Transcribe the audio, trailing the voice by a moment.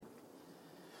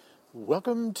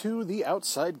Welcome to the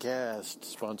Outsidecast,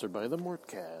 sponsored by the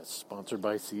Mortcast, sponsored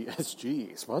by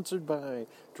CSG, sponsored by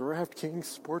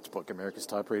DraftKings Sportsbook, America's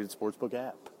top-rated sportsbook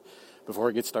app. Before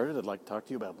I get started, I'd like to talk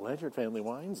to you about Blanchard Family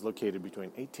Wines, located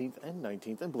between 18th and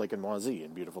 19th and Blake and Moisey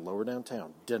in beautiful lower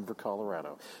downtown, Denver,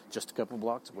 Colorado. Just a couple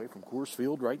blocks away from Coors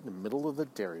Field, right in the middle of the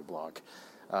dairy block.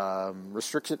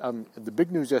 The big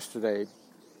news yesterday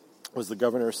was the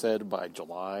governor said by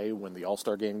July, when the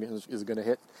All-Star game is going to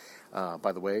hit.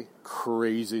 By the way,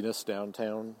 craziness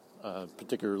downtown,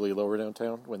 particularly lower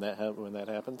downtown, when that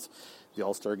happens. The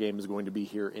All-Star game is going to be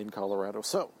here in Colorado,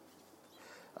 so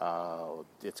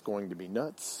it's going to be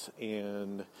nuts,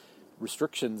 and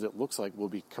restrictions, it looks like, will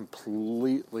be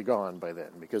completely gone by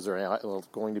then, because they're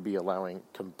going to be allowing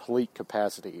complete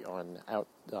capacity on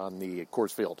the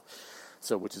Coors Field,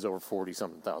 so which is over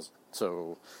 40-something thousand.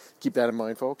 So keep that in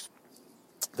mind, folks.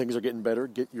 Things are getting better.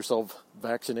 Get yourself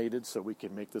vaccinated so we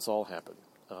can make this all happen.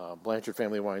 Blanchard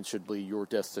Family Wines should be your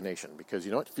destination, because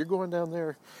you know what? If you're going down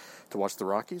there to watch the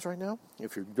Rockies right now,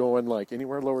 if you're going like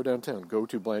anywhere lower downtown, go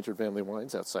to Blanchard Family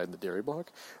Wines outside the dairy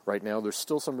block. Right now, there's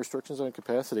still some restrictions on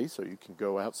capacity, so you can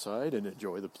go outside and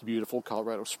enjoy the beautiful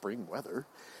Colorado spring weather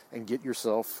and get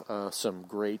yourself some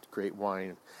great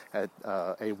wine at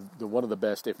one of the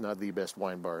best, if not the best,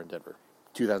 wine bar in Denver.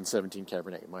 2017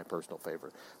 Cabernet, my personal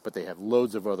favorite. But they have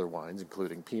loads of other wines,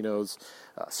 including Pinots,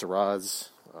 Syrahs.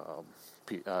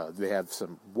 They have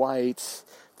some whites.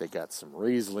 They got some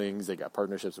Rieslings. They got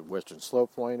partnerships with Western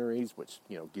Slope wineries, which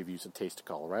give you some taste of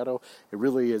Colorado. It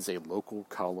really is a local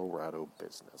Colorado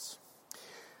business.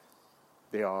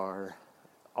 They are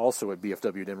also at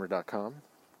bfwdenver.com.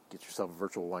 Get yourself a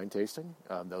virtual wine tasting.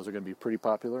 Those are going to be pretty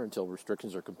popular until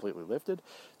restrictions are completely lifted.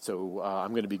 So I'm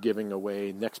going to be giving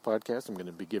away, next podcast, I'm going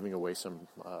to be giving away some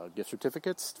gift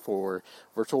certificates for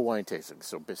virtual wine tastings.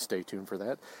 So stay tuned for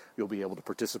that. You'll be able to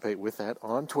participate with that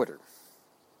on Twitter.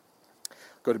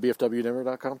 Go to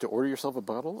bfwdenver.com to order yourself a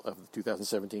bottle of the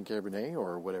 2017 Cabernet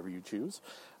or whatever you choose.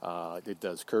 It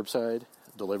does curbside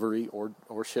delivery or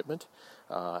shipment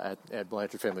at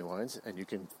Blanchard Family Wines, and you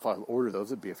can order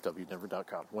those at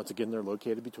bfwdenver.com. Once again, they're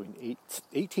located between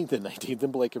 18th and 19th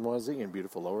in Blake and Moisey in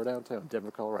beautiful lower downtown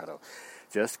Denver, Colorado.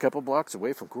 Just a couple blocks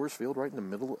away from Coors Field, right in the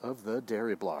middle of the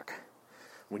dairy block.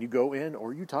 When you go in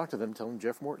or you talk to them, tell them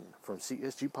Jeff Morton from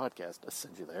CSG Podcast to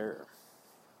send you there.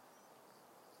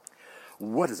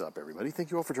 What is up, everybody?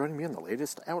 Thank you all for joining me on the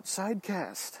latest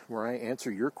Outsidecast, where I answer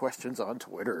your questions on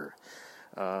Twitter.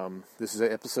 This is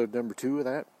episode number 2 of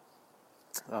that.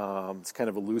 It's kind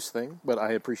of a loose thing, but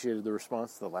I appreciated the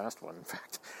response to the last one. In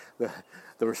fact,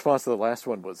 the response to the last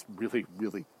one was really,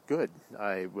 really good.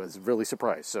 I was really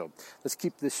surprised. So let's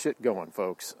keep this shit going,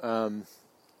 folks. All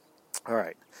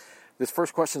right. This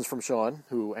first question is from Sean,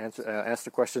 who asked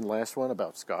a question last one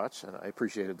about Scotch, and I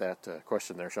appreciated that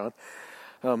question there, Sean.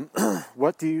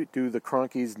 What do the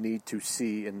Cronkies need to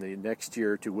see in the next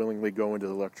year to willingly go into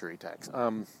the luxury tax?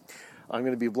 I'm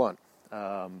going to be blunt.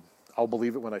 I'll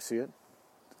believe it when I see it.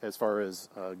 As far as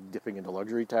dipping into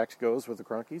luxury tax goes with the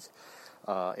Cronkies,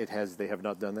 they have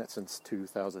not done that since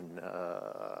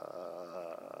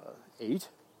 2008,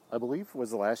 I believe,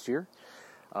 was the last year.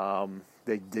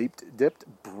 They dipped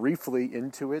briefly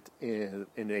into it in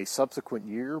a subsequent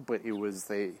year, but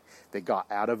they got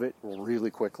out of it really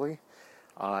quickly.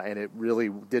 And it really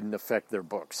didn't affect their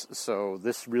books. So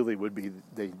this really would be,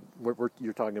 what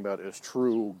you're talking about is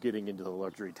true getting into the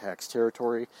luxury tax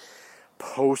territory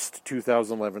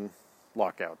post-2011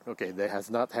 lockout. Okay, that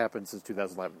has not happened since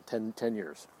 2011, 10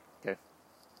 years. Okay.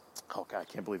 Oh, God, I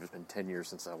can't believe it's been 10 years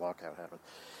since that lockout happened.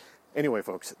 Anyway,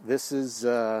 folks, this is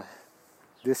an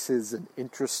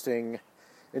interesting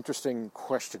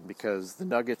question, because the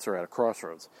Nuggets are at a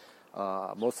crossroads.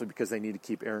 Mostly because they need to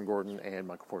keep Aaron Gordon and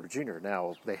Michael Porter Jr.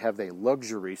 Now, they have a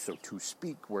luxury, so to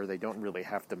speak, where they don't really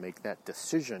have to make that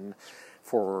decision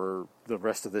for the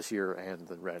rest of this year and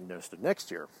the rest of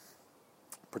next year,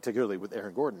 particularly with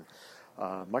Aaron Gordon.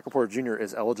 Michael Porter Jr.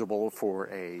 is eligible for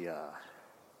a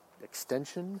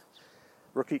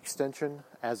rookie extension,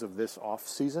 as of this off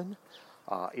season.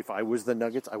 If I was the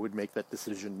Nuggets, I would make that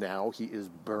decision now. He is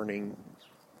burning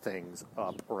things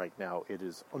up right now. It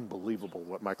is unbelievable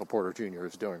what Michael Porter Jr.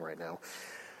 is doing right now.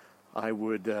 I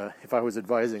would, if I was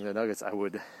advising the Nuggets, I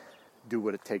would do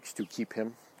what it takes to keep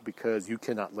him, because you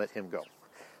cannot let him go.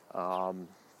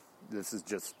 This is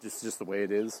just the way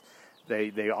it is.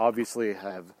 They obviously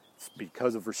have,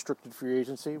 because of restricted free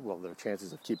agency, well, their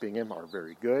chances of keeping him are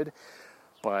very good,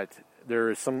 but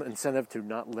there is some incentive to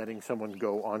not letting someone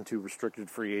go onto restricted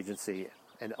free agency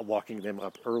and locking them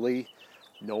up early.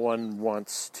 No one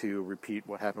wants to repeat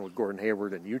what happened with Gordon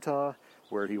Hayward in Utah.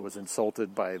 where he was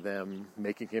insulted by them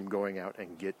making him going out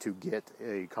and get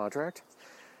a contract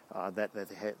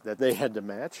that they had to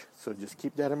match. So just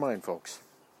keep that in mind, folks.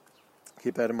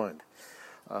 Keep that in mind.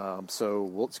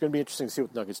 So it's going to be interesting to see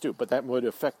what the Nuggets do, but that would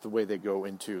affect the way they go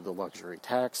into the luxury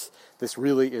tax. This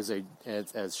really is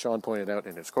as Sean pointed out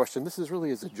in his question, this is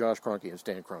a Josh Kroenke and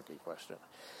Stan Kroenke question.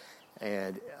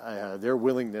 And their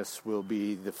willingness will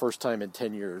be the first time in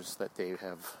 10 years that they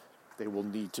will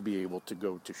need to be able to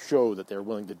go to show that they're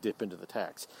willing to dip into the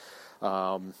tax.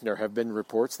 There have been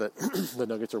reports that the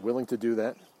Nuggets are willing to do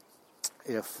that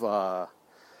if, but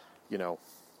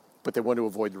they want to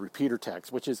avoid the repeater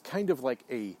tax, which is kind of like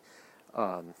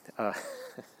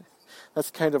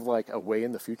that's kind of like a way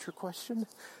in the future question.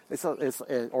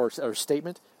 Or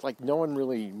statement. Like no one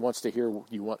really wants to hear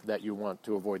you want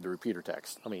to avoid the repeater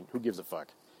tax. I mean, who gives a fuck?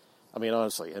 I mean,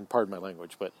 honestly, and pardon my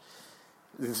language, but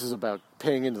this is about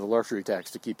paying into the luxury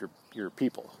tax to keep your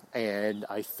people. And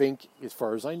I think, as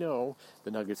far as I know,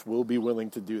 the Nuggets will be willing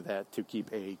to do that to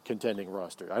keep a contending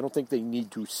roster. I don't think they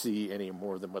need to see any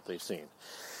more than what they've seen.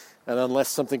 And unless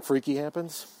something freaky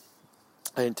happens,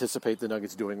 I anticipate the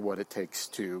Nuggets doing what it takes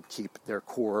to keep their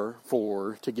core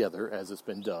four together, as it's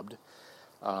been dubbed.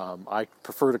 I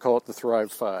prefer to call it the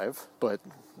Thrive Five, but,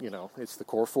 it's the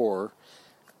core four.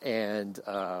 And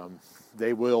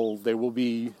they will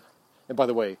be... And by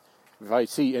the way, if I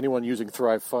see anyone using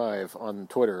Thrive 5 on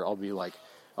Twitter, I'll be like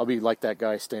that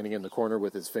guy standing in the corner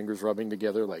with his fingers rubbing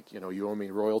together, like, you owe me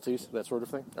royalties, that sort of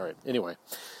thing. All right, anyway.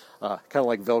 Kind of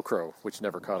like Velcro, which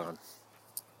never caught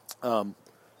on.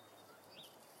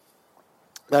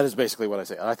 That is basically what I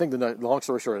say. I think long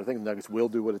story short, I think the Nuggets will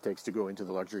do what it takes to go into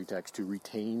the luxury tax to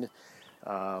retain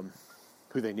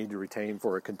who they need to retain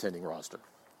for a contending roster.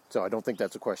 So I don't think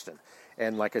that's a question.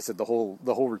 And like I said, the whole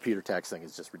repeater tax thing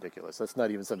is just ridiculous. That's not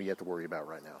even something you have to worry about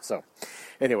right now. So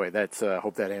anyway, that's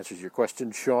hope that answers your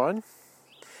question, Sean.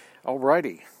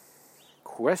 Alrighty.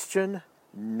 Question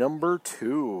number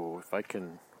 2. If I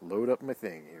can load up my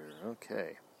thing here.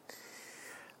 Okay.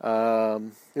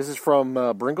 This is from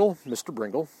Bringle, Mr.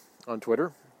 Bringle, on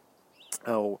Twitter.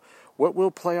 What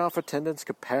will playoff attendance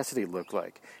capacity look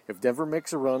like? If Denver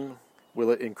makes a run, will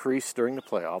it increase during the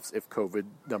playoffs if COVID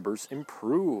numbers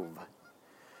improve?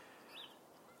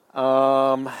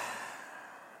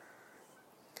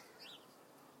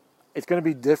 It's going to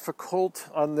be difficult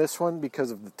on this one because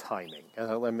of the timing.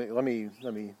 Let me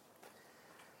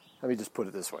just put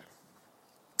it this way.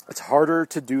 It's harder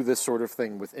to do this sort of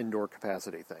thing with indoor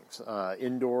capacity things.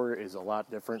 Indoor is a lot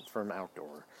different from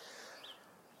outdoor.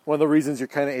 One of the reasons you're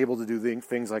kind of able to do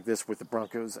things like this with the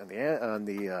Broncos and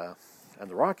the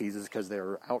Rockies is because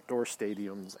they're outdoor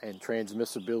stadiums, and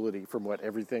transmissibility from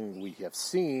everything we have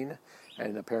seen,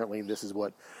 and apparently this is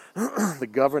what the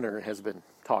governor has been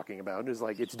talking about, is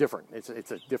like it's different. It's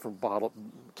a different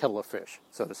kettle of fish,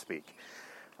 so to speak,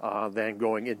 than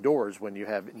going indoors when you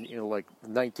have like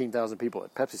 19,000 people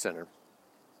at Pepsi Center.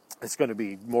 It's going to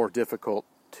be more difficult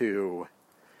to.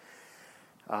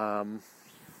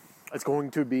 It's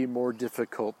going to be more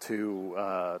difficult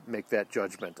to make that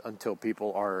judgment until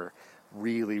people are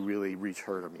really, really reach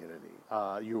herd immunity.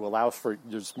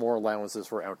 There's more allowances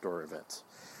for outdoor events.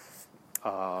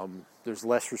 There's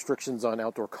less restrictions on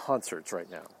outdoor concerts right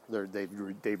now.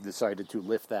 They've decided to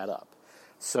lift that up.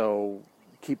 So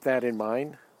keep that in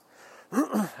mind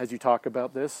as you talk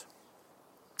about this.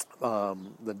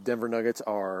 The Denver Nuggets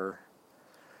are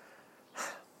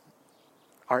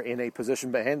in a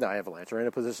position, and the Avalanche are in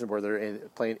a position where they're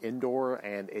playing indoor,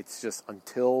 and it's just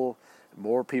until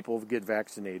more people get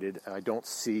vaccinated, I don't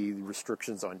see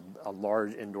restrictions on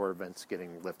large indoor events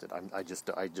getting lifted. I just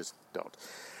don't.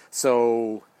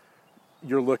 So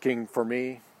you're looking, for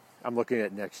me, I'm looking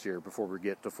at next year before we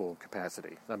get to full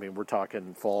capacity. I mean, we're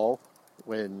talking fall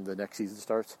when the next season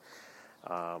starts.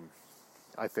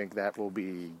 I think that will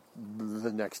be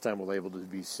the next time we'll be able to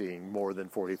be seeing more than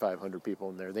 4,500 people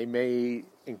in there. They may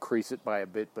increase it by a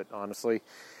bit, but honestly,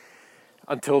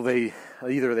 until they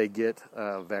get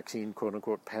vaccine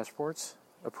quote-unquote passports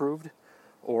approved,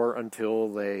 or until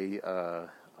they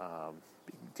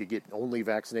to get only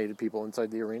vaccinated people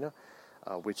inside the arena,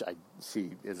 which I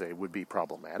see would be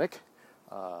problematic,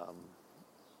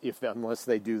 unless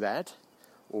they do that,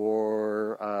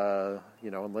 or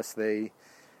unless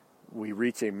we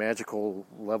reach a magical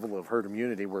level of herd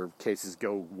immunity where cases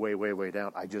go way, way, way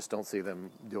down. I just don't see them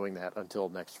doing that until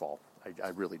next fall. I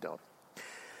really don't.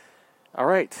 All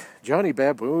right, Johnny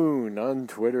Baboon on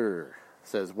Twitter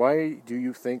says, why do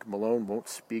you think Malone won't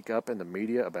speak up in the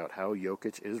media about how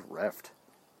Jokic is reffed?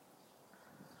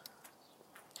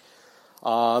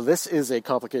 This is a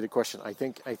complicated question. I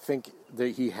think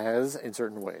that he has in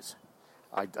certain ways.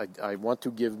 I want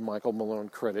to give Michael Malone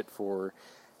credit for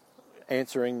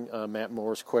answering Matt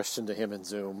Moore's question to him in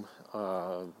Zoom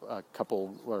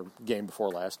game before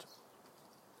last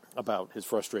about his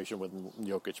frustration with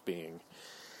Jokic being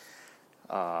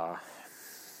the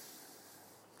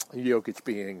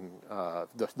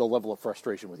level of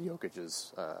frustration with Jokic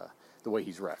is the way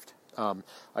he's reffed.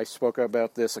 I spoke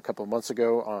about this a couple of months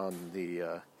ago on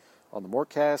the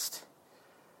Morecast.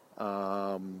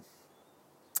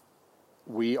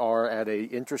 We are at an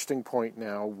interesting point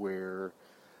now where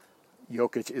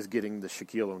Jokic is getting the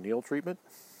Shaquille O'Neal treatment,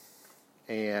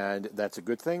 and that's a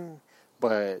good thing,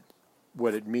 but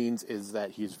what it means is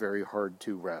that he's very hard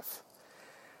to ref.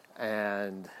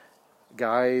 And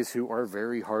guys who are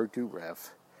very hard to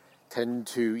ref tend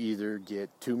to either get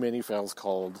too many fouls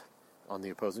called on the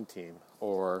opposing team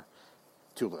or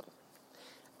too little.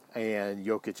 And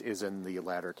Jokic is in the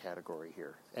latter category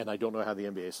here. And I don't know how the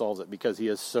NBA solves it because he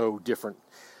is so different.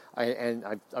 I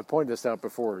pointed this out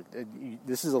before.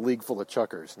 This is a league full of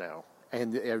chuckers now.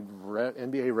 And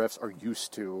NBA refs are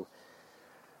used to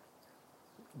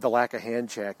the lack of hand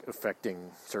check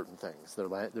affecting certain things.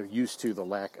 They're used to the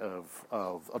lack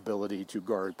of ability to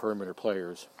guard perimeter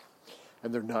players.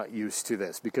 And they're not used to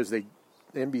this because the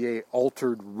NBA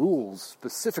altered rules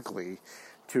specifically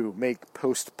to make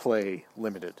post-play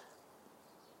limited.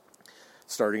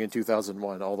 Starting in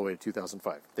 2001 all the way to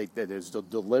 2005. That is the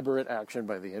deliberate action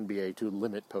by the NBA to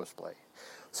limit post-play.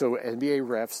 So NBA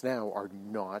refs now are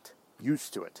not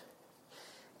used to it.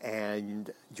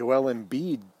 And Joel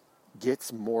Embiid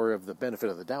gets more of the benefit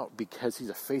of the doubt because he's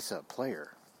a face-up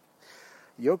player.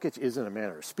 Jokic isn't a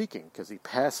manner of speaking because he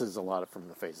passes a lot from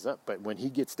the faces up, but when he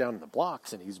gets down in the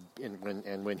blocks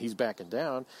and when he's backing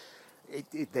down,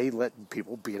 they let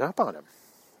people beat up on him.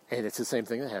 And it's the same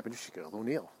thing that happened to Shaquille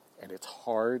O'Neal. And it's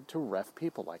hard to ref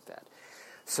people like that.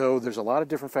 So there's a lot of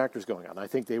different factors going on. I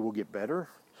think they will get better.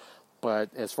 But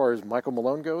as far as Michael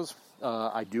Malone goes,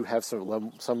 I do have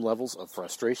some levels of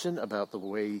frustration about the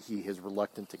way he is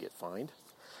reluctant to get fined.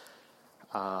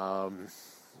 I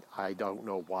don't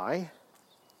know why.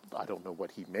 I don't know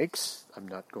what he makes. I'm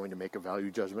not going to make a value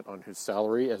judgment on his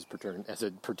salary as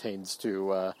it pertains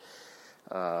to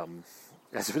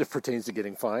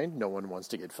getting fined. No one wants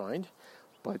to get fined.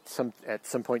 But at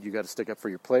some point, you got to stick up for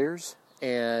your players,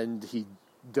 and he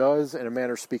does in a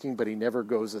manner of speaking, but he never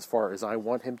goes as far as I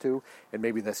want him to, and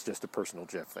maybe that's just a personal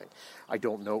Jeff thing. I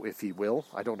don't know if he will.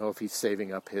 I don't know if he's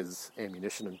saving up his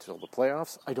ammunition until the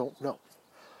playoffs. I don't know.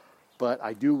 But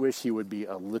I do wish he would be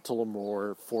a little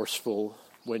more forceful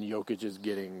when Jokic is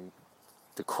getting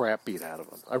the crap beat out of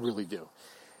him. I really do.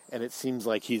 And it seems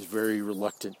like he's very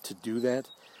reluctant to do that.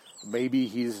 Maybe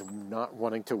he's not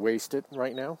wanting to waste it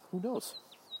right now. Who knows?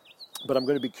 But I'm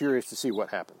going to be curious to see what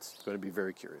happens. I'm going to be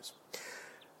very curious.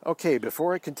 Okay,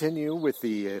 before I continue with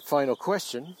the final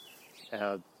question,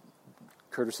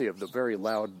 courtesy of the very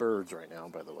loud birds right now,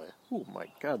 by the way. Oh, my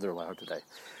God, they're loud today.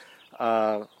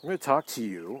 I'm going to talk to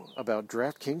you about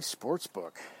DraftKings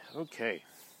Sportsbook. Okay.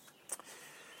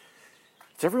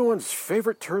 It's everyone's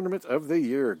favorite tournament of the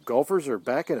year. Golfers are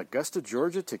back in Augusta,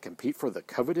 Georgia to compete for the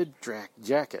coveted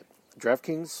jacket.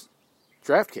 DraftKings,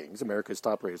 America's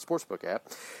top-rated sportsbook app,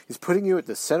 is putting you at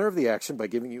the center of the action by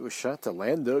giving you a shot to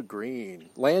land in the green.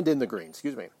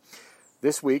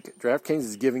 This week, DraftKings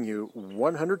is giving you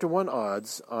 100-to-1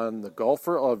 odds on the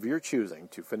golfer of your choosing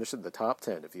to finish in the top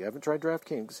 10. If you haven't tried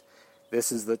DraftKings,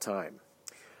 this is the time.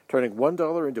 Turning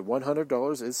 $1 into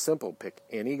 $100 is simple. Pick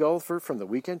any golfer from the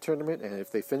weekend tournament, and if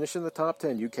they finish in the top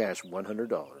 10, you cash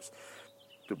 $100.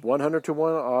 The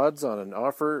 100-to-1 odds on an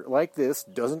offer like this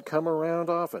doesn't come around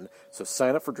often, so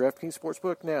sign up for DraftKings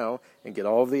Sportsbook now and get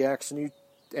all of the action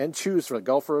and choose from your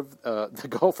golfer,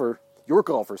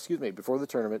 before the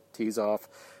tournament tees off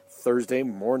Thursday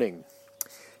morning.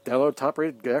 Download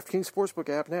top-rated DraftKings Sportsbook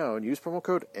app now and use promo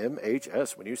code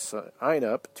MHS when you sign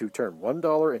up to turn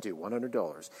 $1 into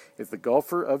 $100. If the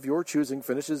golfer of your choosing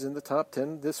finishes in the top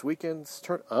 10 this weekend's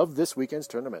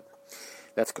tournament.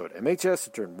 That's code MHS to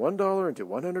turn $1 into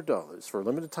 $100. For a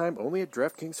limited time only at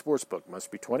DraftKings Sportsbook. Must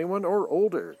be 21 or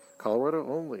older.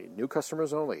 Colorado only. New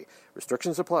customers only.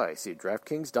 Restrictions apply. See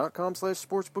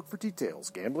DraftKings.com/sportsbook for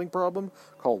details. Gambling problem?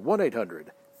 Call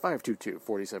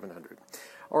 1-800-522-4700.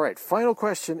 All right, final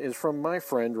question is from my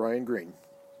friend Ryan Green.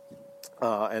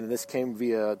 And this came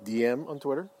via DM on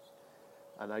Twitter.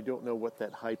 And I don't know what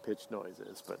that high-pitched noise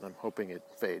is, but I'm hoping it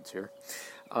fades here.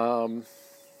 Okay,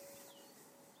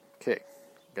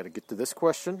 got to get to this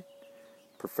question.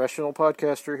 Professional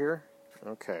podcaster here.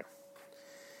 Okay.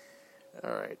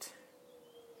 All right.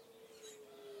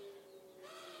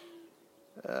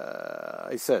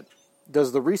 I said,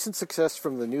 Does the recent success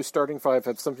from the new starting five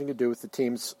have something to do with the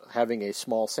teams having a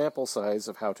small sample size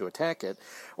of how to attack it,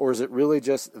 or is it really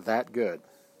just that good?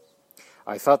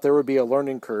 I thought there would be a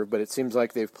learning curve, but it seems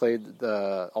like they've played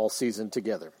all season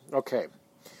together. Okay,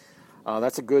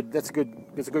 that's a good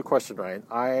question, Ryan.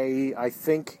 I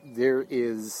think there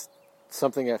is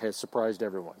something that has surprised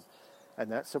everyone,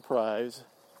 and that surprise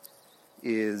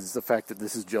is the fact that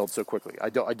this has gelled so quickly. I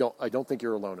don't think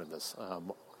you're alone in this.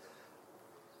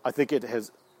 I think it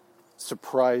has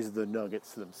surprised the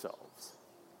Nuggets themselves.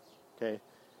 Okay,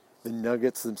 the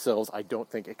Nuggets themselves, I don't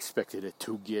think expected it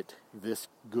to get this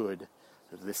good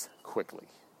this quickly,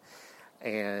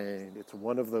 and it's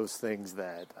one of those things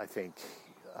that I think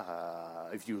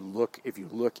if you look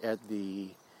at the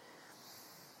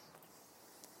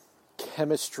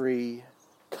chemistry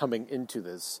coming into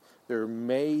this, there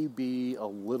may be a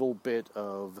little bit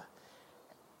of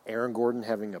Aaron Gordon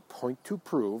having a point to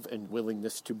prove and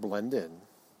willingness to blend in,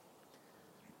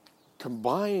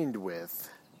 combined with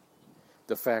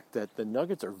the fact that the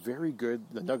Nuggets are very good,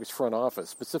 the Nuggets front office,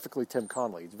 specifically Tim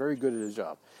Connelly, he's very good at his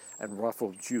job, and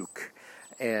Rafael Juke,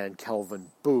 and Calvin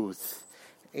Booth,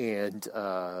 and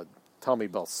Tommy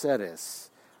Balcetis,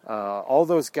 all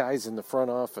those guys in the front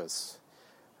office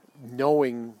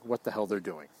knowing what the hell they're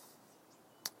doing.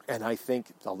 And I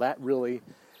think that really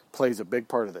plays a big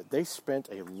part of it. They spent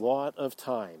a lot of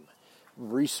time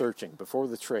researching before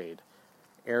the trade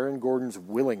Aaron Gordon's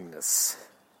willingness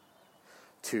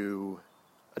to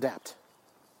adapt.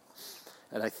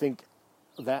 And I think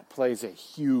that plays a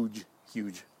huge,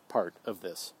 huge part of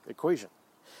this equation.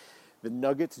 The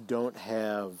Nuggets don't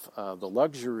have the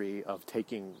luxury of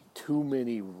taking too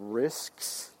many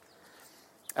risks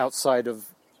outside of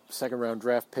second-round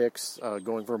draft picks,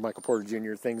 going for Michael Porter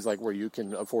Jr., things like where you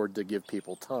can afford to give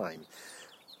people time.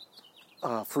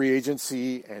 Free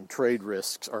agency and trade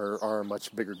risks are a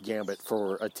much bigger gambit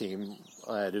for a team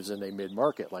that is in a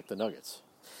mid-market like the Nuggets.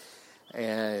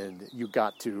 And you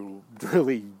got to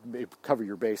really cover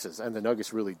your bases, and the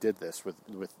Nuggets really did this with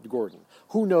Gordon.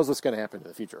 Who knows what's going to happen in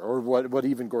the future, or what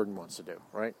even Gordon wants to do,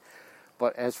 right?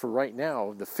 But as for right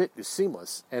now, the fit is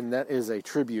seamless, and that is a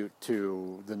tribute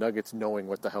to the Nuggets knowing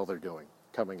what the hell they're doing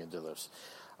coming into this.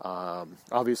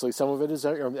 Obviously, some of it is,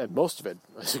 and most of it,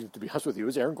 to be honest with you,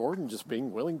 is Aaron Gordon just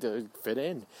being willing to fit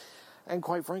in. And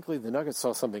quite frankly, the Nuggets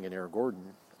saw something in Aaron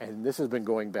Gordon, and this has been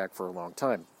going back for a long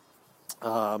time.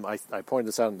 I pointed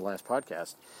this out in the last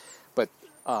podcast, but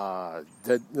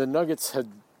the Nuggets had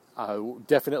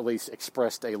definitely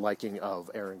expressed a liking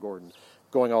of Aaron Gordon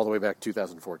going all the way back to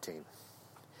 2014.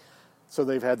 So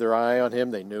they've had their eye on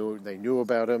him. They knew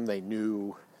about him. They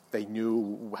knew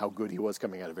how good he was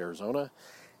coming out of Arizona,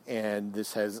 and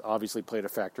this has obviously played a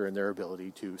factor in their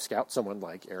ability to scout someone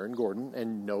like Aaron Gordon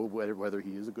and know whether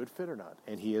he is a good fit or not.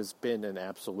 And he has been an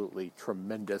absolutely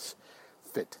tremendous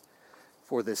fit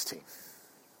for this team,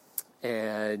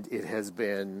 and it has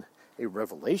been a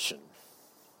revelation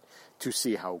to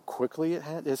see how quickly it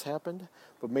has happened.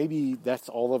 But maybe that's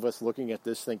all of us looking at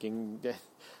this thinking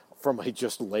from a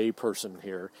just lay person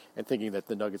here and thinking that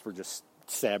the Nuggets were just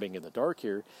stabbing in the dark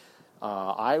here.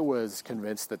 I was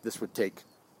convinced that this would take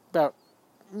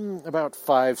about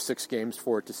 5-6 games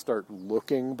for it to start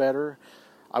looking better.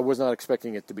 I was not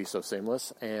expecting it to be so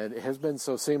seamless, and it has been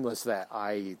so seamless that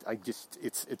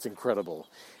it's incredible.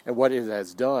 And what it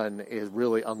has done is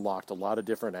really unlocked a lot of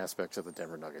different aspects of the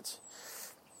Denver Nuggets.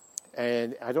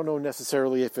 And I don't know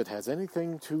necessarily if it has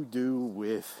anything to do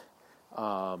with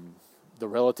the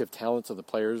relative talents of the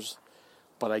players,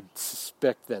 but I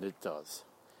suspect that it does.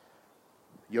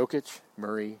 Jokic,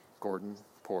 Murray, Gordon,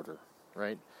 Porter,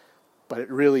 right? But it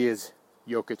really is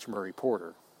Jokic, Murray,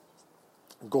 Porter.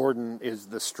 Gordon is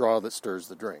the straw that stirs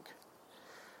the drink.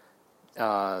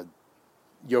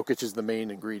 Jokic is the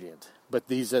main ingredient. But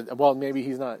these, maybe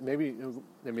he's not. Maybe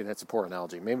that's a poor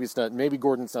analogy. Maybe it's not. Maybe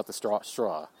Gordon's not the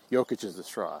straw. Jokic is the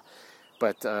straw.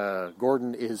 But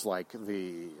Gordon is like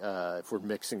if we're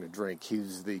mixing a drink,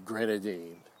 he's the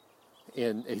grenadine,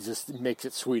 and he just makes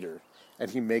it sweeter,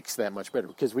 and he makes that much better.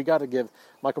 Because we got to give,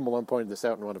 Michael Malone pointed this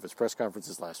out in one of his press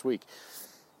conferences last week.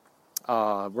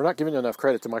 We're not giving enough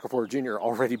credit to Michael Porter Jr.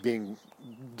 already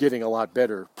getting a lot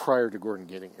better prior to Gordon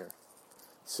getting here.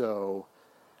 So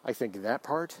I think that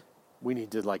part we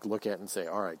need to look at and say,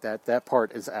 all right, that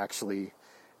part is actually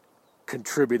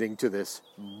contributing to this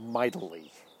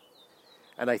mightily.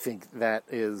 And I think that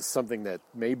is something that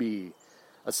maybe,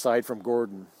 aside from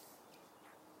Gordon,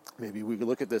 maybe we could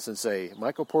look at this and say,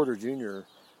 Michael Porter Jr.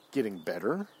 getting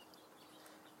better,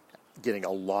 getting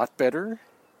a lot better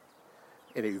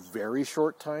in a very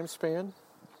short time span,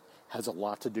 has a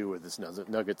lot to do with this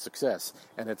Nuggets success,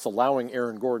 and it's allowing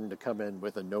Aaron Gordon to come in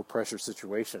with a no-pressure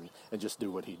situation and just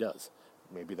do what he does.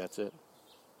 Maybe that's it.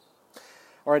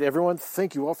 All right, everyone,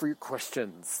 thank you all for your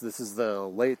questions. This is the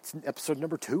late episode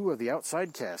number 2 of the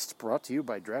Outsidecast, brought to you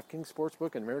by DraftKings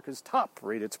Sportsbook and America's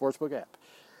top-rated sportsbook app.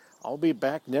 I'll be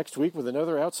back next week with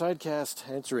another Outsidecast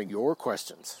answering your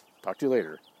questions. Talk to you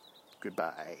later.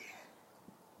 Goodbye.